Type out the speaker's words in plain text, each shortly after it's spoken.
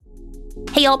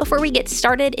Hey, y'all, before we get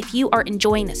started, if you are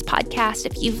enjoying this podcast,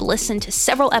 if you've listened to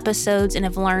several episodes and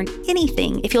have learned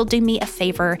anything, if you'll do me a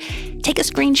favor, take a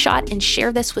screenshot and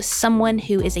share this with someone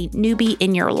who is a newbie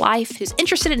in your life, who's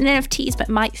interested in NFTs but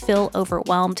might feel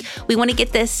overwhelmed. We want to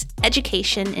get this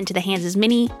education into the hands as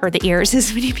many, or the ears,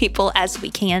 as many people as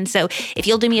we can. So if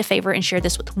you'll do me a favor and share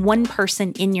this with one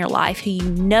person in your life who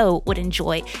you know would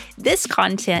enjoy this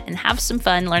content and have some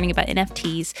fun learning about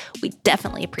NFTs, we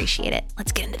definitely appreciate it.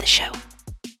 Let's get into the show.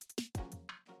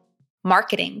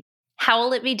 Marketing. How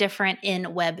will it be different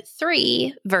in Web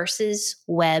 3 versus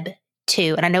Web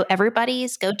 2? And I know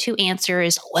everybody's go-to answer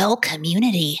is, well,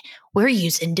 community. We're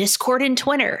using Discord and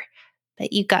Twitter.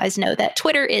 But you guys know that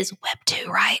Twitter is Web 2,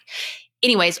 right?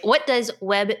 Anyways, what does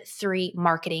Web 3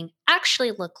 marketing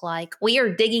actually look like? We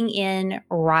are digging in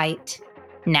right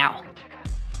now.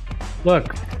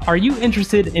 Look, are you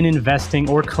interested in investing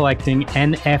or collecting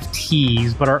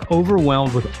NFTs but are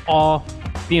overwhelmed with all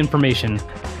the information?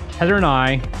 Heather and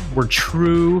I, we're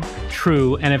true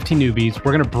NFT newbies.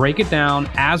 We're going to break it down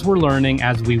as we're learning,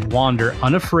 as we wander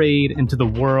unafraid into the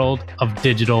world of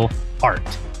digital art.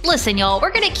 Listen, y'all,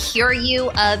 we're going to cure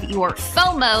you of your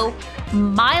FOMO,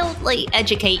 mildly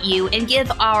educate you, and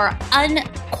give our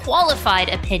unqualified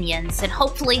opinions, and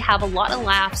hopefully have a lot of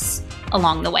laughs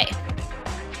along the way.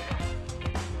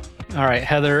 All right,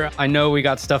 Heather, I know we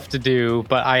got stuff to do,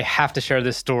 but I have to share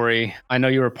this story. I know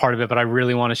you were a part of it, but I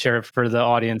really want to share it for the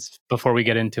audience before we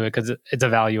get into it because it's a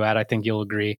value add. I think you'll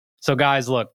agree. So guys,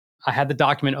 look, I had the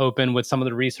document open with some of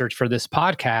the research for this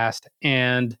podcast,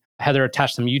 and Heather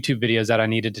attached some YouTube videos that I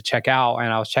needed to check out,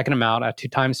 and I was checking them out at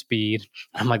 2x speed.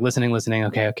 I'm like listening,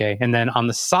 okay. And then on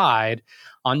the side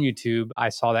on YouTube, I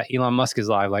saw that Elon Musk is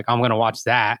live. Like, I'm going to watch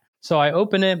that. So I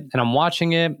open it and I'm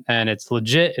watching it and it's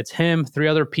legit. It's him, 3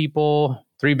 other people,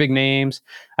 3 big names.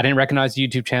 I didn't recognize the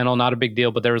YouTube channel, not a big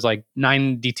deal, but there was like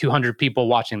 9,200 people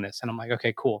watching this. And I'm like,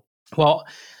 okay, cool. Well,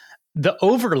 the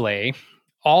overlay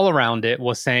all around it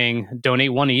was saying,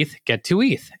 donate 1 ETH, get 2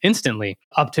 ETH instantly,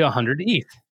 up to 100 ETH.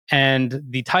 And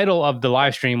the title of the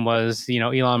live stream was,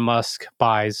 Elon Musk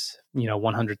buys,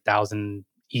 100,000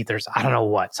 ethers. I don't know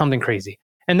what, something crazy.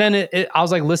 And then I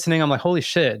was like listening, I'm like, holy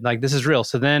shit, like this is real.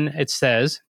 So then it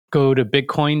says, go to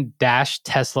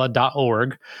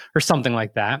bitcoin-tesla.org or something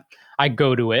like that. I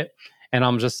go to it and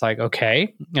I'm just like,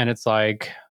 okay. And it's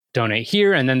like, donate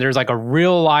here. And then there's like a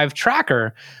real live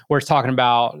tracker where it's talking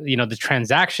about, the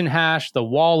transaction hash, the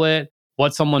wallet,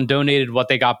 what someone donated, what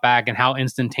they got back, and how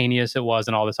instantaneous it was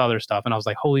and all this other stuff. And I was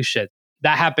like, holy shit,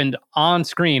 that happened on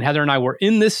screen. Heather and I were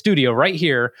in this studio right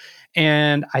here.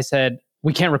 And I said,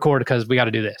 we can't record because we got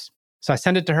to do this. So I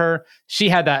sent it to her. She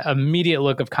had that immediate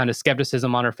look of kind of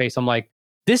skepticism on her face. I'm like,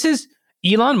 this is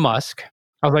Elon Musk.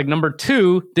 I was like, number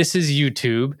 2, this is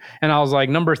YouTube. And I was like,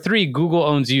 number 3, Google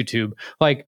owns YouTube.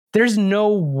 Like, there's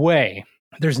no way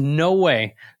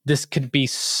this could be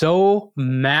so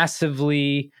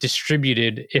massively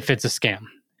distributed if it's a scam.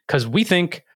 Because we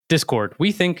think Discord,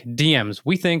 we think DMs,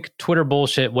 we think Twitter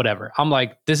bullshit, whatever. I'm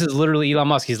like, this is literally Elon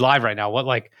Musk. He's live right now. What,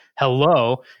 like,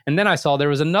 hello? And then I saw there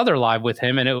was another live with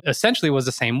him and it essentially was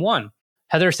the same one.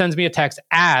 Heather sends me a text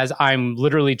as I'm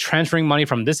literally transferring money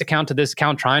from this account to this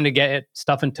account, trying to get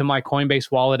stuff into my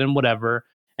Coinbase wallet and whatever.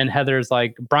 And Heather's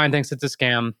like, Brian thinks it's a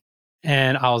scam.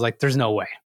 And I was like, there's no way.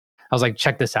 I was like,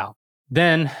 check this out.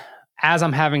 Then as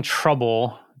I'm having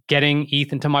trouble getting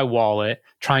ETH into my wallet,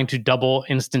 trying to double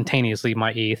instantaneously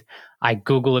my ETH, I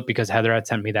Google it because Heather had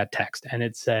sent me that text. And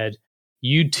it said,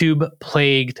 YouTube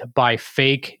plagued by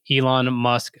fake Elon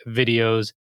Musk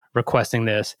videos requesting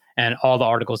this. And all the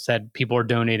articles said people are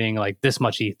donating like this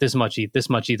much ETH, this much ETH, this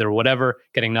much ETH, or whatever,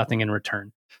 getting nothing in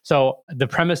return. So the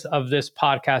premise of this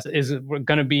podcast is we're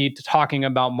going to be talking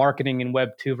about marketing in Web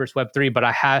 2 versus Web 3, but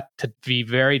I had to be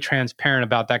very transparent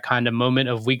about that kind of moment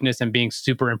of weakness and being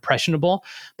super impressionable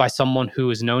by someone who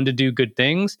is known to do good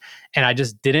things. And I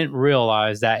just didn't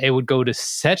realize that it would go to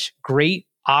such great,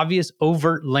 obvious,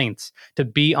 overt lengths to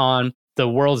be on the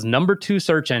world's number 2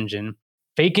 search engine,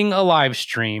 faking a live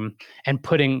stream and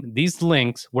putting these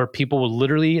links where people will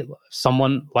literally,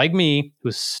 someone like me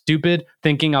who's stupid,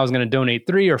 thinking I was going to donate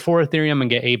 3 or 4 Ethereum and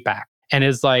get 8 back. And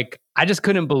it's like, I just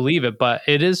couldn't believe it, but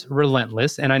it is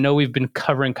relentless. And I know we've been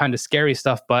covering kind of scary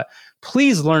stuff, but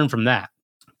please learn from that.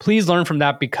 Please learn from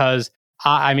that because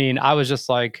I was just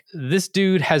like, this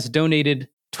dude has donated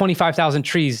 25,000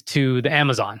 trees to the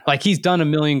Amazon. Like, he's done a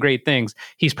million great things.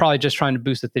 He's probably just trying to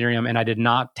boost Ethereum. And I did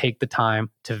not take the time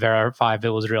to verify if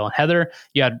it was real. And Heather,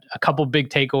 you had a couple big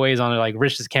takeaways on it, like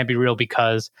riches can't be real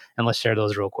because, and let's share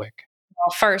those real quick. Well,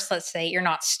 first, let's say you're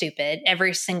not stupid.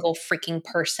 Every single freaking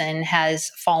person has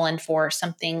fallen for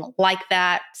something like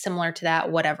that, similar to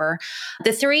that, whatever.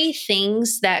 The three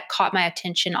things that caught my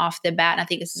attention off the bat, and I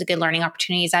think this is a good learning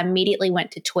opportunity, is I immediately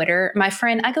went to Twitter. My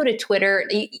friend, I go to Twitter.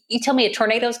 You tell me a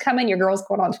tornado's coming, your girl's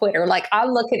going on Twitter. Like, I'm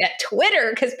looking at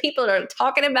Twitter because people are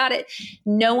talking about it.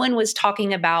 No one was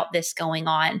talking about this going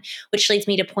on, which leads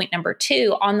me to point number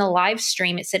two. On the live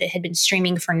stream, it said it had been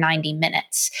streaming for 90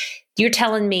 minutes. You're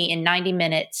telling me in 90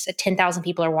 minutes, 10,000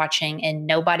 people are watching and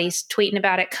nobody's tweeting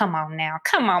about it? Come on now.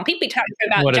 Come on. People be talking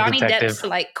about Johnny Depp's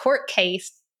like court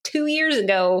case 2 years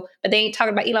ago, but they ain't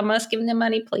talking about Elon Musk giving them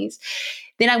money, please.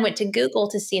 Then I went to Google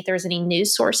to see if there was any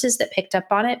news sources that picked up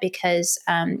on it because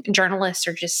journalists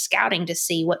are just scouting to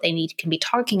see what they can be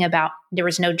talking about. There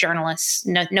was no journalists,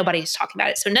 nobody was talking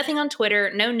about it. So nothing on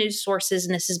Twitter, no news sources,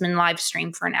 and this has been live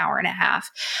streamed for an hour and a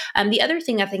half. The other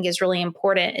thing I think is really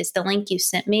important is the link you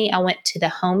sent me. I went to the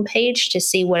homepage to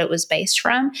see what it was based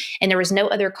from, and there was no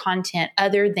other content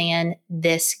other than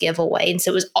this giveaway. And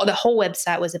so it was the whole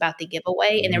website was about the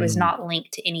giveaway, and there was not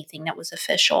linked to anything that was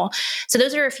official. So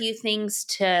those are a few things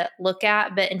to look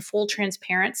at, but in full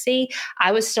transparency,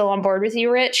 I was still on board with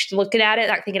you, Rich, looking at it,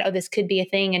 like thinking, oh, this could be a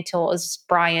thing, until it was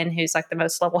Brian, who's like the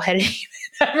most level-headed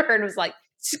ever, and was like,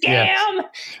 scam. Yes.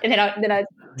 And then I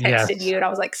texted you and I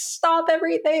was like, stop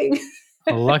everything.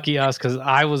 Lucky us, because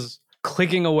I was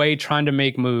clicking away trying to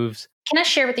make moves. Can I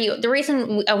share with you the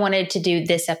reason I wanted to do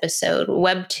this episode,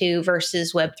 Web 2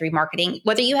 versus Web 3 marketing?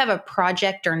 Whether you have a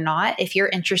project or not, if you're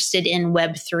interested in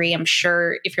Web 3, I'm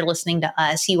sure if you're listening to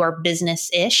us, you are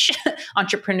business-ish,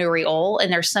 entrepreneurial,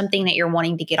 and there's something that you're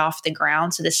wanting to get off the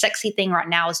ground. So the sexy thing right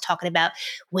now is talking about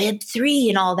Web 3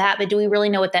 and all that, but do we really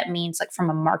know what that means, like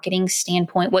from a marketing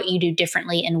standpoint, what you do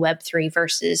differently in Web 3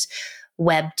 versus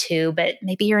Web 2? But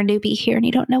maybe you're a newbie here and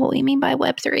you don't know what we mean by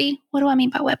Web 3. What do I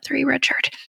mean by Web 3, Richard?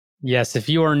 Yes, if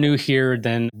you are new here,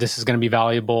 then this is going to be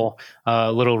valuable.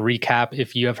 A little recap.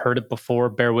 If you have heard it before,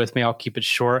 bear with me. I'll keep it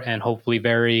short and hopefully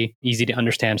very easy to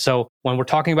understand. So when we're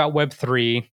talking about Web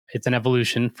 3, it's an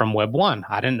evolution from Web 1.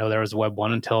 I didn't know there was Web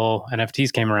 1 until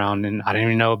NFTs came around, and I didn't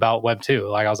even know about Web 2.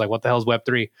 Like, I was like, what the hell is Web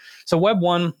 3? So Web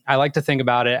 1, I like to think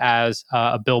about it as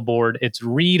a billboard. It's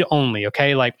read only,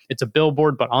 okay? Like, it's a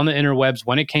billboard, but on the interwebs,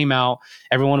 when it came out,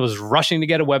 everyone was rushing to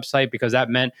get a website because that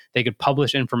meant they could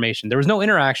publish information. There was no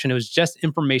interaction. It was just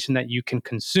information that you can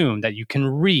consume, that you can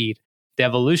read. The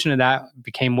evolution of that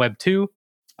became Web 2.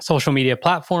 Social media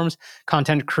platforms,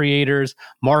 content creators,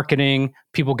 marketing,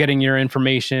 people getting your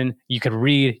information. You could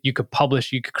read, you could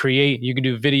publish, you could create, you could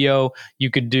do video,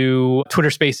 you could do Twitter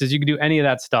Spaces, you could do any of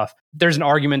that stuff. There's an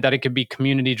argument that it could be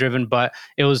community driven, but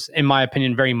it was, in my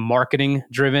opinion, very marketing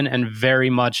driven and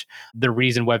very much the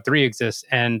reason Web3 exists.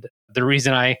 And the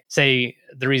reason I say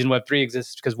the reason Web3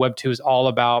 exists is because Web2 is all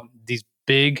about these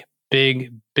big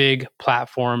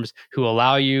platforms who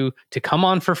allow you to come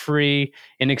on for free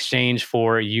in exchange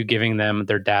for you giving them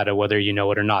their data, whether you know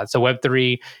it or not. So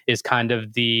Web3 is kind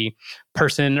of the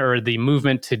person or the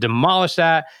movement to demolish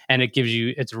that, and it gives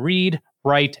you its read,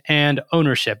 write, and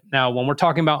ownership. Now, when we're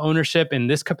talking about ownership in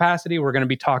this capacity, we're going to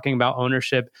be talking about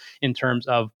ownership in terms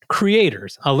of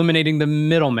creators, eliminating the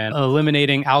middleman,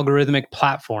 eliminating algorithmic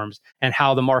platforms, and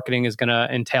how the marketing is going to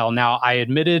entail. Now, I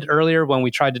admitted earlier when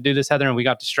we tried to do this, Heather, and we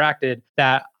got distracted,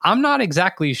 that I'm not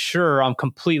exactly sure I'm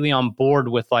completely on board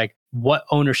with like what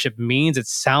ownership means. It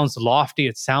sounds lofty,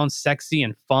 it sounds sexy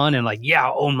and fun, and like, yeah,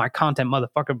 I'll own my content,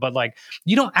 motherfucker. But like,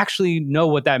 you don't actually know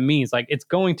what that means. Like, it's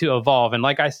going to evolve. And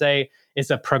like I say, it's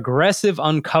a progressive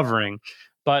uncovering.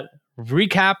 But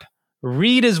recap,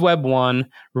 read is Web 1,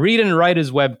 read and write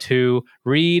is Web 2,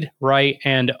 read, write,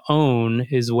 and own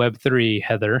is Web 3,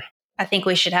 Heather. I think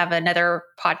we should have another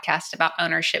podcast about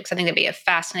ownership because I think it'd be a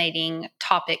fascinating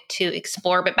topic to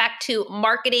explore. But back to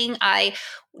marketing, I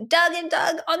dug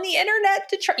on the internet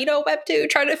to try, Web 2,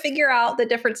 trying to figure out the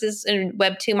differences in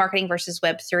Web 2 marketing versus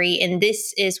Web 3. And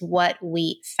this is what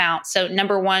we found. So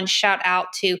number one, shout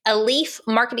out to Alif,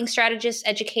 marketing strategist,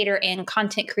 educator, and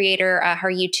content creator. Her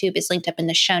YouTube is linked up in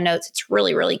the show notes. It's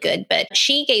really, really good. But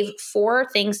she gave 4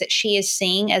 things that she is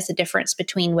seeing as the difference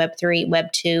between Web 3,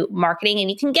 Web 2 marketing. And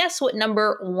you can guess what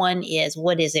number 1 is.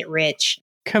 What is it, Rich?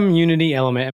 Community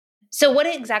element. So what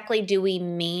exactly do we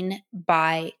mean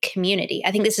by community?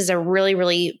 I think this is a really,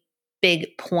 really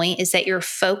big point, is that you're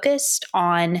focused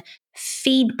on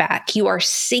feedback. You are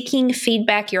seeking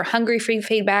feedback. You're hungry for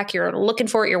feedback. You're looking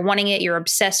for it. You're wanting it. You're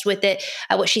obsessed with it.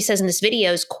 What she says in this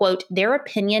video is, quote, their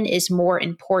opinion is more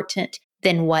important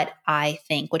than what I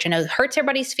think, which I know hurts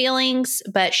everybody's feelings,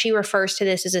 but she refers to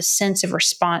this as a sense of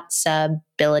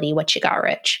responsibility. What you got,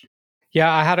 Rich? Yeah,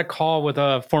 I had a call with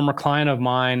a former client of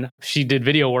mine. She did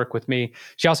video work with me.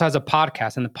 She also has a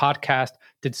podcast, and the podcast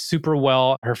did super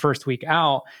well her first week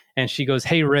out. And she goes,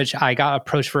 "Hey, Rich, I got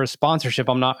approached for a sponsorship.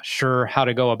 I'm not sure how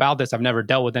to go about this. I've never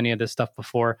dealt with any of this stuff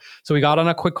before." So we got on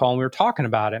a quick call and we were talking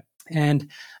about it.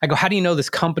 And I go, "How do you know this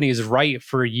company is right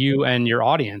for you and your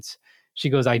audience?" She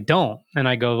goes, "I don't." And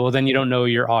I go, "Well, then you don't know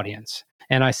your audience."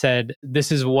 And I said, "This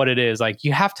is what it is. Like,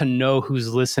 you have to know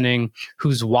who's listening,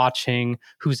 who's watching,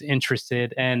 who's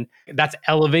interested." And that's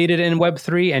elevated in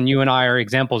Web3. And you and I are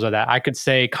examples of that. I could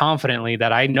say confidently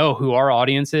that I know who our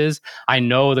audience is. I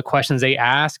know the questions they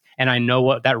ask, and I know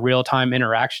what that real time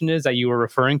interaction is that you were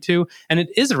referring to. And it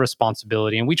is a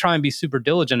responsibility. And we try and be super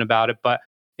diligent about it. But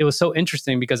it was so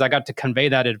interesting because I got to convey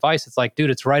that advice. It's like, dude,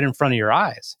 it's right in front of your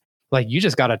eyes. Like, you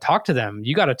just got to talk to them.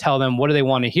 You got to tell them, what do they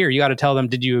want to hear? You got to tell them,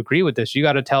 did you agree with this? You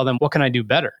got to tell them, what can I do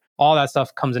better? All that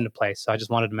stuff comes into play. So I just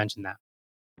wanted to mention that.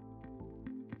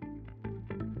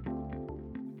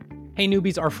 Hey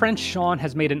newbies, our friend Sean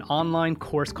has made an online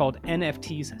course called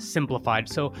NFTs Simplified.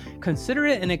 So consider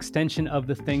it an extension of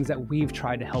the things that we've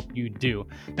tried to help you do.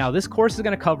 Now, this course is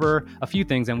going to cover a few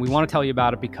things, and we want to tell you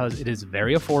about it because it is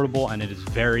very affordable and it is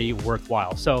very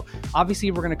worthwhile. So obviously,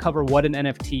 we're going to cover what an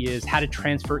NFT is, how to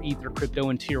transfer Ether crypto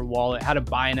into your wallet, how to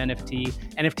buy an NFT,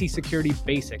 NFT security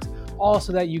basics, all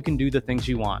so that you can do the things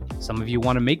you want. Some of you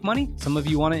want to make money. Some of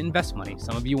you want to invest money.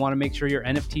 Some of you want to make sure your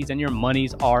NFTs and your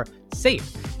monies are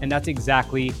safe. And that's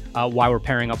exactly why we're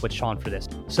pairing up with Sean for this.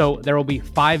 So there will be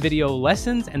 5 video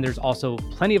lessons, and there's also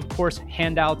plenty of course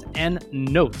handouts and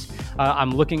notes.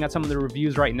 I'm looking at some of the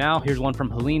reviews right now. Here's one from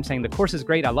Halim saying, "The course is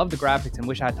great. I love the graphics and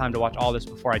wish I had time to watch all this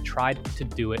before I tried to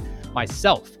do it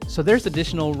myself." So there's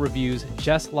additional reviews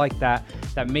just like that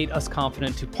made us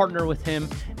confident to partner with him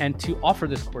and to offer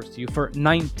this course to you for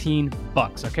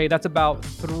 $19. Okay, that's about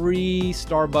 3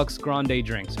 Starbucks grande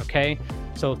drinks. Okay.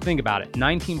 So think about it,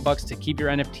 $19 to keep your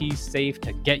NFTs safe,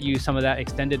 to get you some of that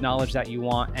extended knowledge that you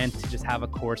want, and to just have a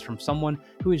course from someone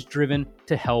who is driven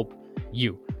to help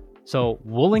you. So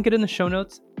we'll link it in the show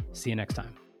notes. See you next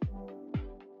time.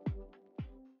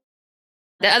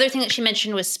 The other thing that she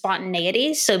mentioned was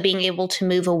spontaneity. So being able to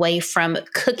move away from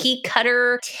cookie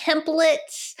cutter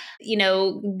templates,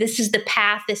 this is the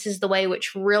path, this is the way,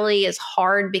 which really is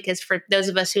hard because for those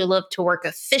of us who love to work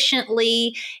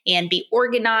efficiently and be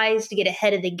organized to get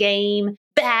ahead of the game,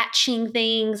 batching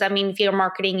things. I mean, if you're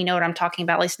marketing, you know what I'm talking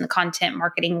about, at least in the content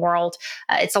marketing world.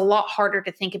 It's a lot harder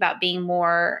to think about being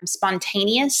more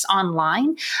spontaneous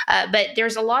online. But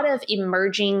there's a lot of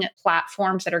emerging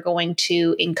platforms that are going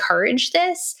to encourage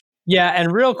this. Yeah.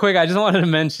 And real quick, I just wanted to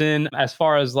mention, as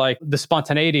far as like the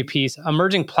spontaneity piece,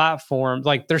 emerging platforms,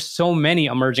 like there's so many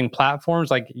emerging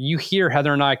platforms. Like you hear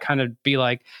Heather and I kind of be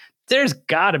like, there's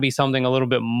got to be something a little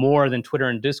bit more than Twitter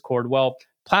and Discord. Well,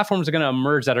 platforms are going to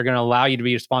emerge that are going to allow you to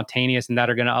be spontaneous and that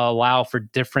are going to allow for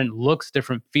different looks,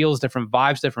 different feels, different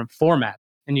vibes, different formats.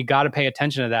 And you got to pay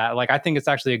attention to that. Like, I think it's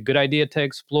actually a good idea to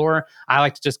explore. I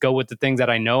like to just go with the things that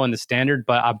I know and the standard,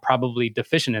 but I'm probably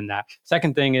deficient in that.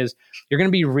 Second thing is you're going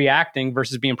to be reacting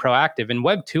versus being proactive. In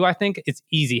Web 2, I think it's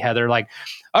easy, Heather. Like,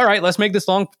 all right, let's make this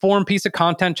long form piece of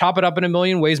content, chop it up in a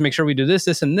million ways, make sure we do this,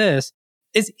 this, and this.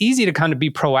 It's easy to kind of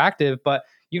be proactive, but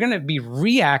you're going to be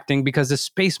reacting because the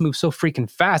space moves so freaking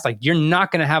fast. Like, you're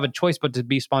not going to have a choice but to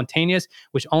be spontaneous,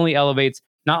 which only elevates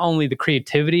not only the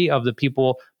creativity of the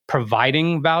people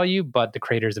providing value, but the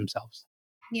creators themselves.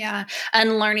 Yeah.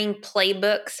 Unlearning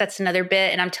playbooks. That's another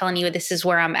bit. And I'm telling you, this is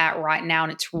where I'm at right now.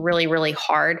 And it's really, really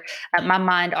hard. My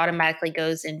mind automatically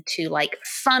goes into like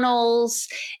funnels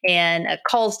and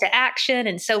calls to action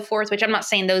and so forth, which I'm not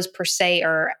saying those per se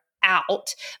are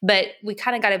out, but we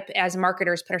kind of got to, as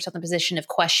marketers, put ourselves in a position of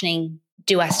questioning,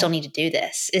 do I still need to do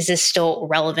this? Is this still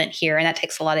relevant here? And that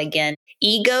takes a lot of, again,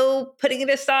 ego, putting it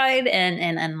aside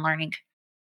and learning.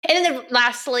 And then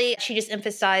lastly, she just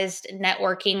emphasized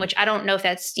networking, which I don't know if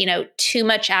that's, too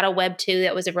much out of Web 2.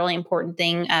 That was a really important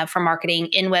thing for marketing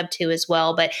in Web 2 as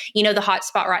well. But, the hot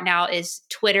spot right now is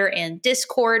Twitter and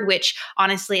Discord, which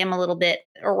honestly, I'm a little bit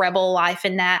a rebel life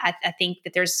in that. I think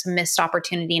that there's some missed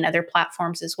opportunity in other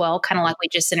platforms as well. Kind of like we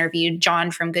just interviewed John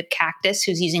from Good Cactus,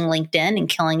 who's using LinkedIn and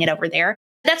killing it over there.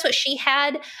 That's what she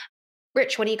had.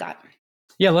 Rich, what do you got?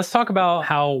 Yeah, let's talk about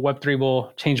how Web3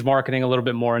 will change marketing a little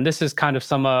bit more. And this is kind of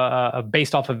some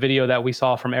based off a video that we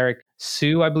saw from Eric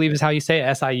Siu, I believe is how you say it,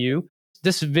 S-I-U.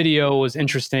 This video was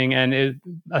interesting, and it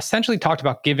essentially talked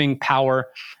about giving power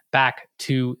back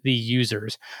to the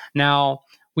users. Now,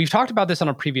 we've talked about this on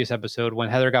a previous episode when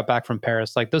Heather got back from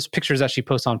Paris. Like those pictures that she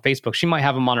posts on Facebook, she might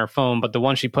have them on her phone, but the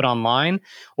ones she put online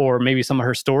or maybe some of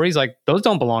her stories, like those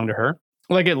don't belong to her.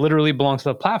 Like it literally belongs to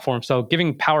the platform. So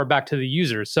giving power back to the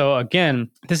users. So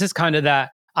again, this is kind of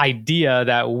that idea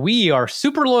that we are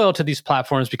super loyal to these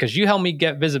platforms because you help me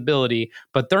get visibility,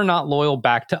 but they're not loyal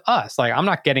back to us. Like I'm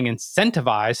not getting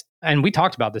incentivized. And we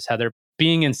talked about this, Heather.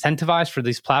 Being incentivized for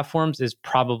these platforms is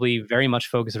probably very much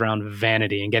focused around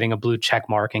vanity and getting a blue check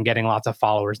mark and getting lots of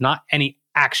followers, not any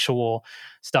actual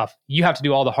stuff. You have to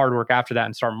do all the hard work after that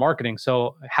and start marketing.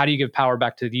 So how do you give power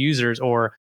back to the users?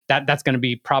 Or that's going to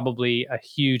be probably a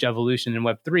huge evolution in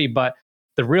Web3. But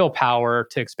the real power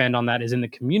to expand on that is in the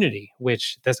community,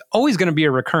 which that's always going to be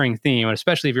a recurring theme,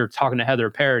 especially if you're talking to Heather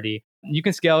Parody. You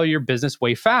can scale your business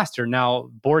way faster. Now,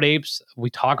 Bored Apes, we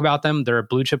talk about them. They're a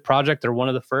blue chip project. They're one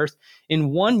of the first.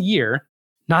 In 1 year,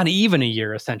 not even a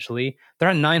year, essentially, they're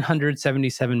at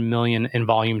 977 million in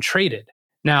volume traded.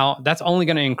 Now, that's only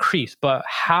going to increase, but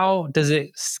how does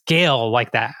it scale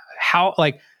like that? How,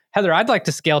 like, Heather, I'd like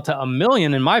to scale to 1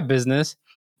 million in my business,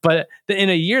 but in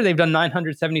a year they've done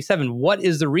 977. What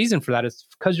is the reason for that? It's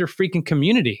because your freaking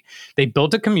community. They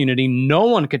built a community. No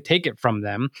one could take it from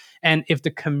them. And if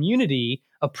the community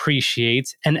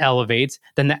appreciates and elevates,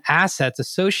 then the assets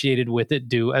associated with it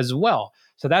do as well.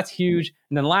 So that's huge.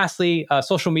 And then lastly,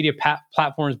 social media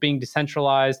platforms being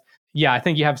decentralized. Yeah, I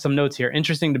think you have some notes here.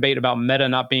 Interesting debate about Meta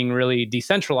not being really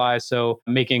decentralized, so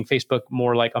making Facebook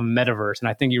more like a metaverse. And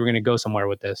I think you were going to go somewhere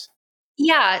with this.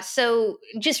 Yeah. So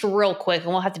just real quick,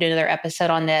 and we'll have to do another episode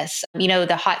on this. You know,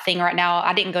 the hot thing right now,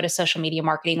 I didn't go to social media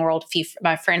marketing world. A few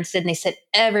my friends did, and they said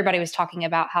everybody was talking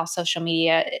about how social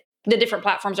media, the different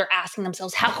platforms are asking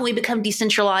themselves, how can we become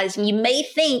decentralized? And you may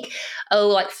think, oh,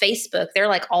 like Facebook, they're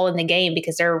like all in the game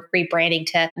because they're rebranding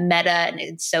to Meta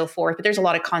and so forth. But there's a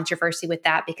lot of controversy with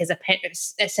that because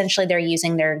essentially they're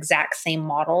using their exact same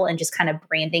model and just kind of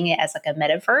branding it as like a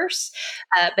metaverse.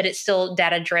 But it's still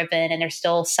data driven and they're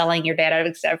still selling your data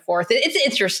and so forth. It's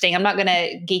interesting. I'm not going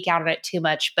to geek out on it too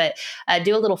much, but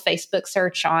do a little Facebook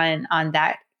search on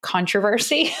that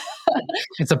controversy.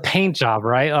 It's a paint job,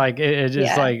 right? Like it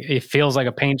just Yeah. like it feels like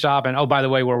a paint job. And oh, by the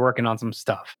way, we're working on some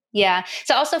stuff. Yeah.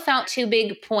 So I also found two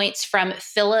big points from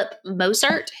Philip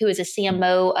Mozart, who is a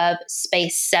CMO of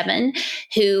Space7,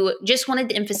 who just wanted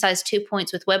to emphasize 2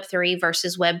 points with Web3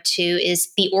 versus Web2 is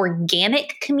the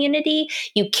organic community.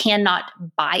 You cannot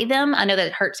buy them. I know that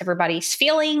it hurts everybody's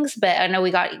feelings, but I know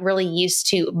we got really used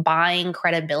to buying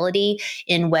credibility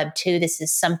in Web2. This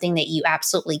is something that you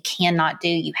absolutely cannot do.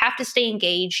 You have to stay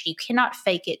engaged. You cannot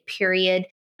fake it, period.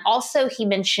 Also, he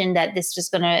mentioned that this was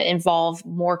going to involve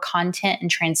more content and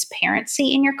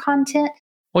transparency in your content.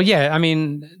 Well, yeah, I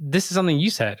mean, this is something you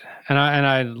said, and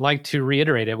I'd like to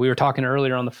reiterate it. We were talking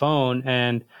earlier on the phone,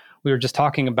 and we were just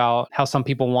talking about how some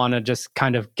people want to just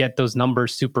kind of get those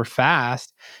numbers super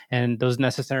fast, and those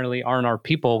necessarily aren't our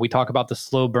people. We talk about the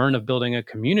slow burn of building a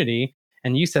community,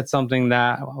 and you said something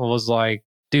that was like,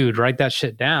 dude, write that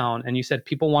shit down. And you said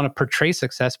people want to portray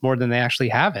success more than they actually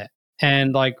have it.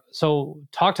 And like, so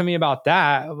talk to me about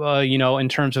that, in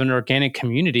terms of an organic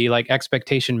community, like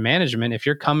expectation management. If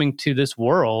you're coming to this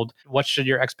world, what should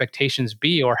your expectations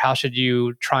be? Or how should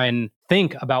you try and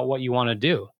think about what you want to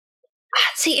do?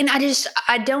 See, and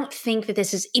I don't think that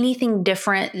this is anything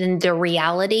different than the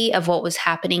reality of what was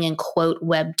happening in quote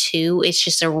Web 2. It's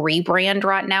just a rebrand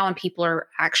right now, and people are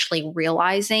actually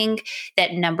realizing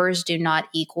that numbers do not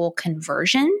equal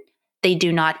conversion. They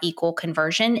do not equal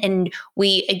conversion. And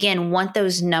we, again, want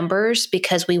those numbers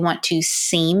because we want to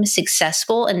seem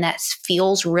successful. And that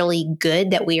feels really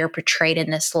good that we are portrayed in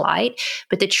this light.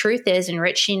 But the truth is, and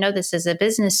Rich, you know this as a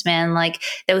businessman, like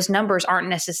those numbers aren't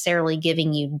necessarily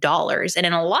giving you dollars. And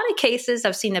in a lot of cases,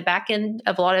 I've seen the back end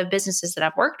of a lot of businesses that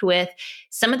I've worked with,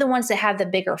 some of the ones that have the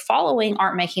bigger following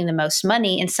aren't making the most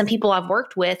money. And some people I've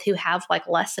worked with who have like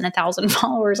less than 1,000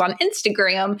 followers on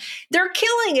Instagram, they're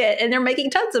killing it and they're making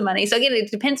tons of money. So again,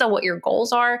 it depends on what your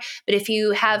goals are. But if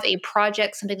you have a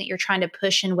project, something that you're trying to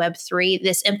push in Web3,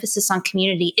 this emphasis on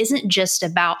community isn't just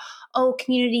about, oh,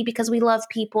 community because we love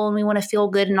people and we want to feel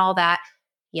good and all that.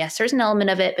 Yes, there's an element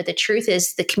of it, but the truth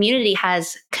is the community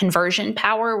has conversion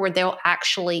power where they'll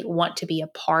actually want to be a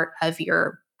part of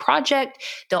your project.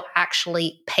 They'll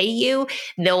actually pay you.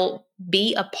 They'll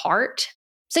be a part.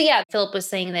 So yeah, Philip was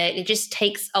saying that it just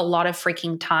takes a lot of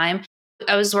freaking time.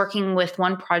 I was working with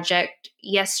one project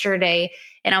yesterday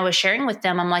and I was sharing with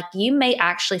them, I'm like, you may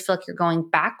actually feel like you're going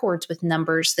backwards with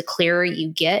numbers the clearer you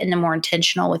get and the more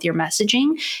intentional with your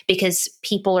messaging, because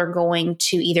people are going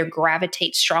to either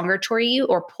gravitate stronger toward you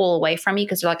or pull away from you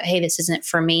because they're like, hey, this isn't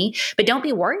for me. But don't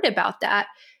be worried about that,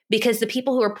 because the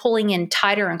people who are pulling in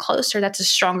tighter and closer, that's a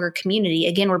stronger community.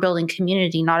 Again, we're building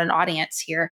community, not an audience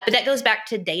here. But that goes back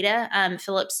to data.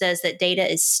 Philip says that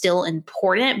data is still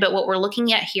important, but what we're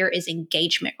looking at here is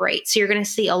engagement rate. So you're going to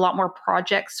see a lot more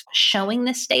projects showing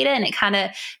this data. And it kind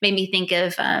of made me think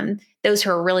of those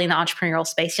who are really in the entrepreneurial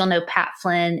space. You'll know Pat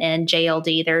Flynn and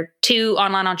JLD. They're two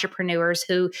online entrepreneurs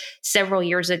who several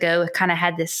years ago kind of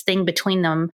had this thing between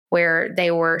them where they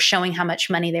were showing how much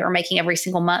money they were making every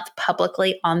single month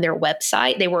publicly on their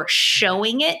website. They were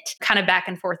showing it kind of back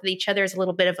and forth with each other as a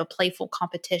little bit of a playful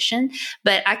competition.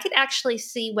 But I could actually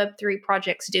see Web3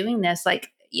 projects doing this. Like,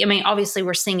 I mean, obviously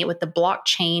we're seeing it with the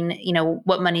blockchain,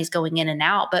 what money's going in and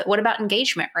out, but what about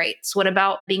engagement rates? What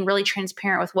about being really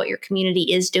transparent with what your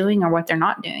community is doing or what they're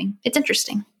not doing? It's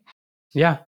interesting.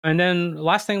 Yeah. And then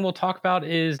last thing we'll talk about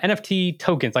is NFT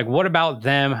tokens. Like, what about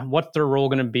them? What's their role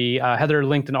going to be? Heather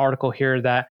linked an article here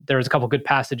that there's a couple good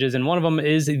passages, and one of them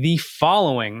is the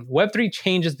following. Web3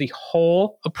 changes the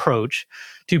whole approach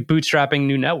to bootstrapping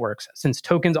new networks, since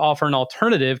tokens offer an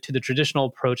alternative to the traditional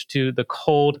approach to the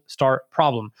cold start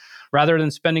problem. Rather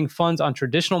than spending funds on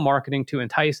traditional marketing to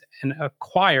entice and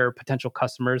acquire potential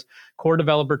customers, core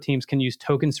developer teams can use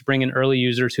tokens to bring in early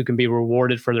users who can be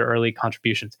rewarded for their early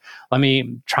contributions. Let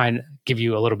me try and give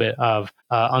you a little bit of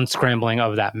unscrambling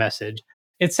of that message.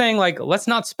 It's saying, like, let's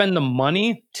not spend the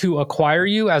money to acquire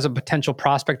you as a potential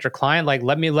prospect or client. Like,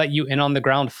 let me let you in on the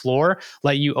ground floor,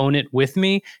 let you own it with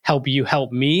me, help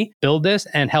me build this,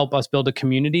 and help us build a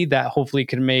community that hopefully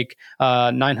can make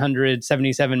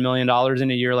 $977 million in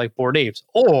a year like Bored Apes.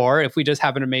 Or if we just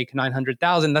happen to make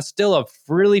 900,000, that's still a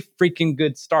really freaking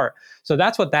good start. So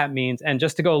that's what that means. And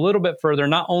just to go a little bit further,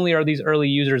 not only are these early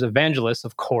users evangelists,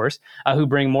 of course, who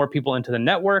bring more people into the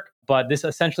network, but this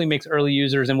essentially makes early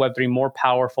users in Web3 more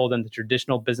powerful than the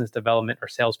traditional business development or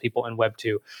salespeople in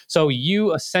Web2. So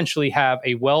you essentially have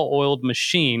a well-oiled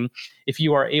machine if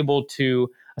you are able to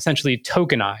essentially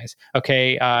tokenize,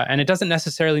 okay? And it doesn't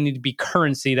necessarily need to be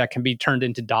currency that can be turned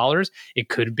into dollars. It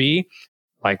could be,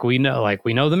 like we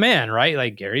know the man, right?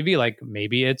 Like Gary Vee, like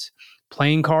maybe it's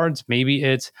playing cards, maybe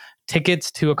it's tickets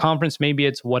to a conference, maybe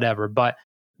it's whatever. But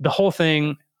the whole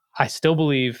thing, I still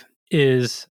believe,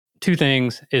 is two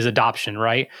things: is adoption,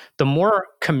 right? The more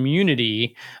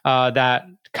community that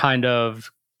kind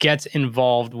of gets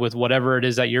involved with whatever it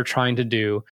is that you're trying to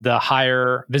do, the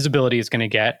higher visibility it's going to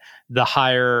get, the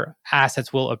higher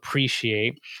assets will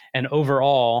appreciate. And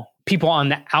overall, people on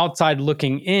the outside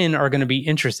looking in are going to be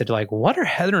interested. Like, what are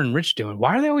Heather and Rich doing?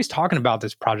 Why are they always talking about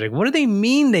this project? What do they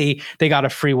mean they got a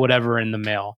free whatever in the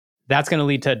mail? That's going to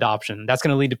lead to adoption. That's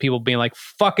going to lead to people being like,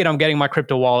 fuck it, I'm getting my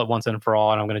crypto wallet once and for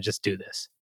all, and I'm going to just do this.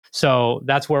 So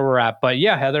that's where we're at. But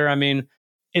yeah, Heather, I mean,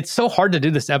 it's so hard to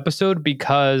do this episode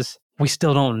because we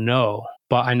still don't know,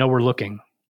 but I know we're looking.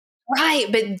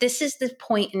 Right. But this is the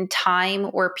point in time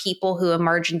where people who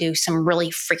emerge and do some really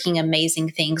freaking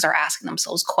amazing things are asking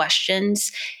themselves questions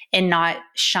and not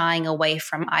shying away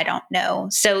from, I don't know.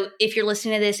 So if you're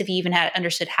listening to this, if you even had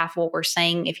understood half of what we're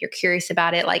saying, if you're curious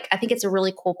about it, like, I think it's a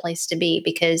really cool place to be,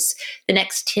 because the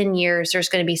next 10 years, there's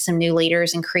going to be some new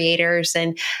leaders and creators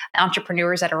and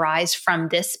entrepreneurs that arise from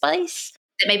this space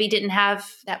that maybe didn't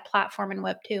have that platform in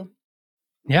Web 2.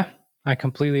 Yeah. I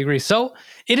completely agree. So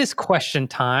it is question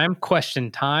time.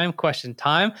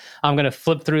 I'm going to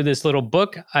flip through this little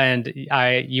book, and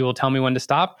you will tell me when to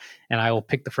stop, and I will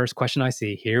pick the first question I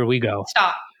see. Here we go.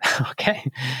 Stop. Okay.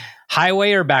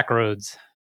 Highway or back roads?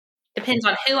 Depends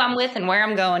on who I'm with and where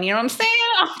I'm going. You know what I'm saying?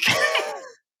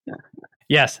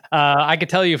 Yes. I could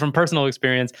tell you from personal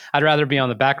experience, I'd rather be on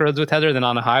the back roads with Heather than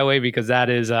on a highway, because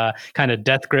that is kind of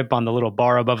death grip on the little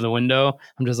bar above the window.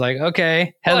 I'm just like,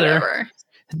 okay, Heather. Whatever.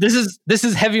 This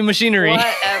is heavy machinery.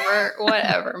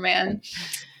 Whatever, man.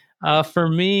 For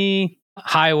me,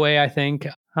 highway, I think.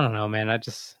 I don't know, man. I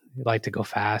just like to go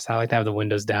fast. I like to have the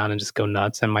windows down and just go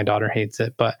nuts, and my daughter hates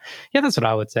it. But yeah, that's what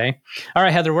I would say. All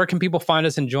right, Heather, where can people find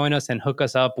us and join us and hook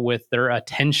us up with their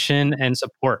attention and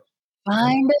support?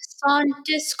 Find us on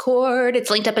Discord.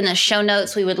 It's linked up in the show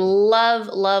notes. We would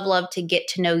love to get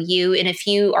to know you. And if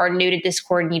you are new to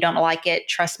Discord and you don't like it,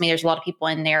 trust me, there's a lot of people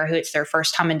in there who it's their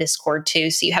first time in Discord too.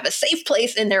 So you have a safe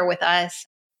place in there with us.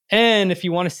 And if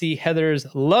you want to see Heather's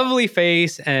lovely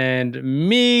face and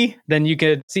me, then you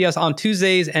could see us on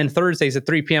Tuesdays and Thursdays at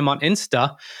 3 p.m. on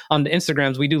Insta. On the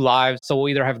Instagrams, we do live. So we'll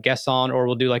either have guests on or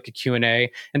we'll do like a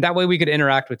Q&A. And that way we could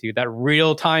interact with you. That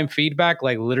real-time feedback,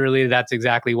 like literally that's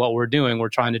exactly what we're doing. We're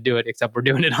trying to do it, except we're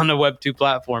doing it on the Web2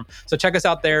 platform. So check us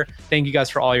out there. Thank you guys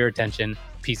for all your attention.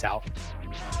 Peace out.